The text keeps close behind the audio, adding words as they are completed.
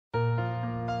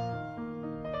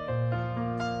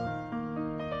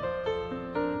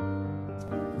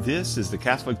This is the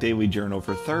Catholic Daily Journal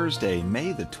for Thursday,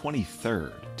 May the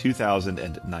 23rd,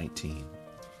 2019.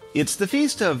 It's the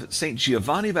feast of St.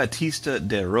 Giovanni Battista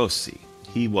de' Rossi.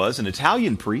 He was an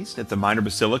Italian priest at the minor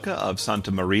basilica of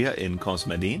Santa Maria in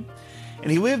Cosmedin,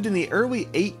 and he lived in the early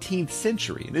 18th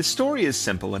century. And his story is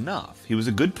simple enough. He was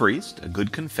a good priest, a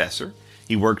good confessor.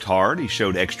 He worked hard. He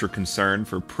showed extra concern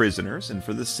for prisoners and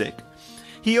for the sick.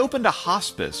 He opened a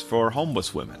hospice for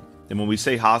homeless women. And when we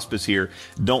say hospice here,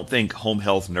 don't think home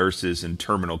health nurses in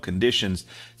terminal conditions.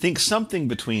 Think something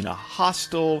between a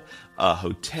hostel, a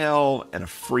hotel, and a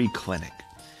free clinic.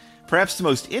 Perhaps the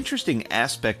most interesting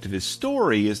aspect of his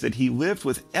story is that he lived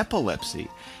with epilepsy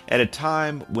at a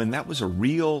time when that was a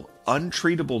real,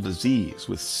 untreatable disease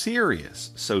with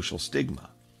serious social stigma.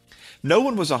 No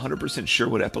one was 100% sure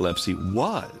what epilepsy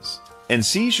was. And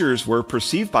seizures were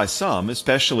perceived by some,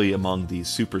 especially among the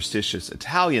superstitious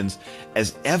Italians,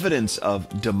 as evidence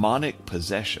of demonic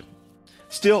possession.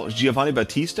 Still, Giovanni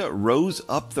Battista rose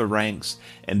up the ranks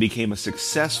and became a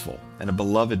successful and a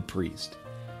beloved priest.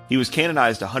 He was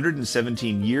canonized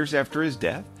 117 years after his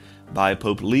death by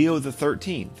Pope Leo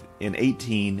XIII in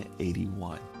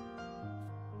 1881.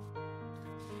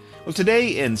 Well,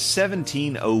 today in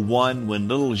 1701, when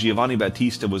little Giovanni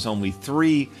Battista was only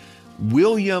 3,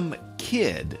 William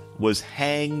Kidd was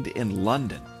hanged in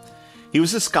London. He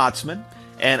was a Scotsman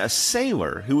and a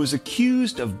sailor who was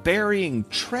accused of burying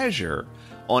treasure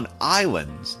on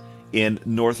islands in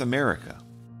North America.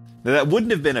 Now, that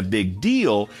wouldn't have been a big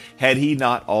deal had he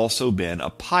not also been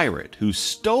a pirate who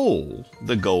stole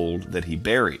the gold that he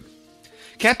buried.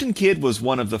 Captain Kidd was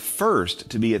one of the first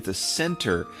to be at the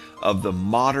center of the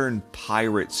modern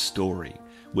pirate story,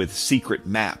 with secret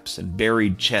maps and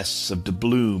buried chests of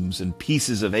doubloons and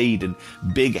pieces of eight and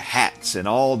big hats and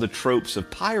all the tropes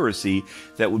of piracy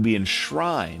that would be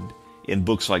enshrined in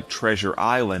books like Treasure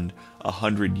Island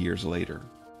 100 years later.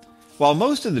 While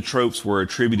most of the tropes were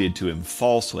attributed to him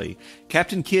falsely,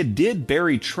 Captain Kidd did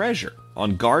bury treasure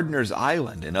on Gardiner's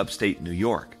Island in upstate New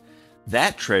York.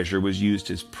 That treasure was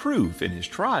used as proof in his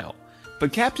trial.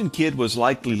 But Captain Kidd was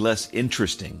likely less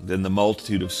interesting than the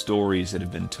multitude of stories that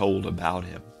have been told about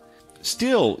him.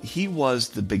 Still, he was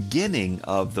the beginning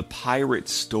of the pirate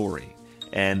story,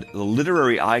 and the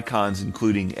literary icons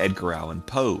including Edgar Allan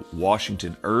Poe,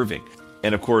 Washington Irving,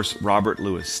 and of course Robert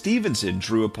Louis Stevenson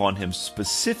drew upon him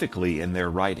specifically in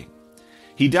their writing.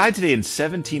 He died today in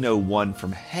 1701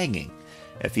 from hanging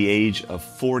at the age of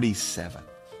 47.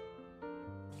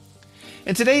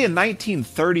 And today in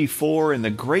 1934, in the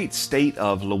great state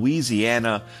of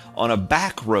Louisiana, on a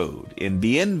back road in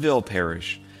Bienville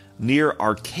Parish near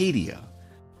Arcadia,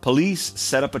 police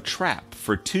set up a trap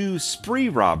for 2 spree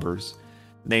robbers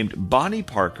named Bonnie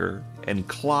Parker and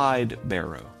Clyde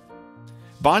Barrow.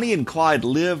 Bonnie and Clyde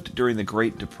lived during the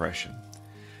Great Depression.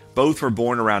 Both were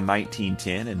born around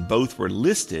 1910, and both were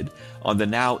listed on the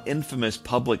now infamous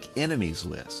Public Enemies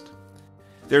list.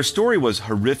 Their story was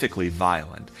horrifically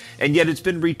violent, and yet it's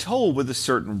been retold with a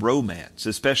certain romance,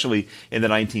 especially in the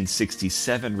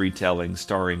 1967 retelling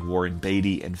starring Warren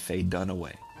Beatty and Faye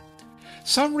Dunaway.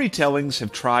 Some retellings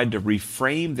have tried to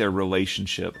reframe their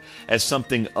relationship as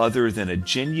something other than a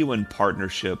genuine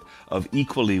partnership of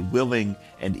equally willing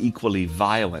and equally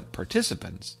violent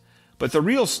participants. But the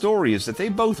real story is that they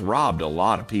both robbed a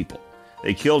lot of people.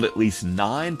 They killed at least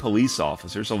 9 police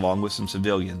officers along with some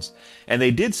civilians, and they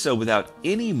did so without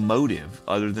any motive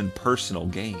other than personal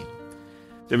gain.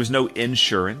 There was no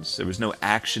insurance, there was no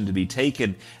action to be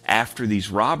taken after these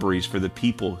robberies for the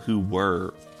people who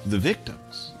were the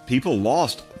victims. People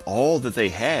lost all that they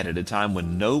had at a time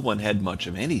when no one had much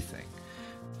of anything.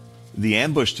 The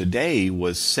ambush today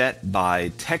was set by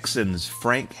Texans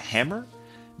Frank Hammer,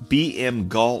 B.M.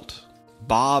 Galt,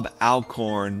 Bob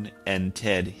Alcorn, and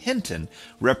Ted Hinton,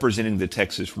 representing the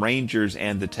Texas Rangers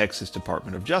and the Texas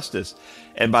Department of Justice,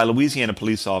 and by Louisiana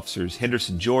police officers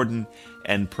Henderson Jordan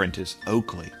and Prentice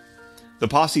Oakley. The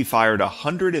posse fired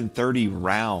 130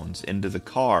 rounds into the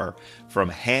car from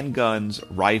handguns,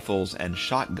 rifles, and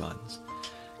shotguns,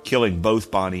 killing both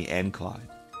Bonnie and Clyde.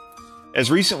 As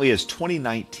recently as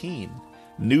 2019,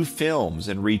 new films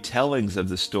and retellings of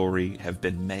the story have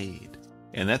been made.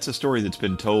 And that's a story that's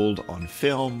been told on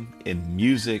film, in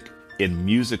music, in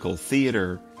musical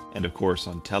theater, and of course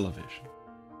on television.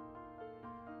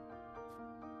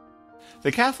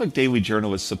 The Catholic Daily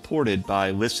Journal is supported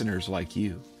by listeners like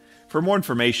you. For more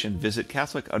information, visit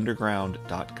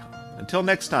CatholicUnderground.com. Until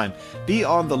next time, be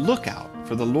on the lookout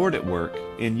for the Lord at work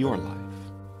in your life.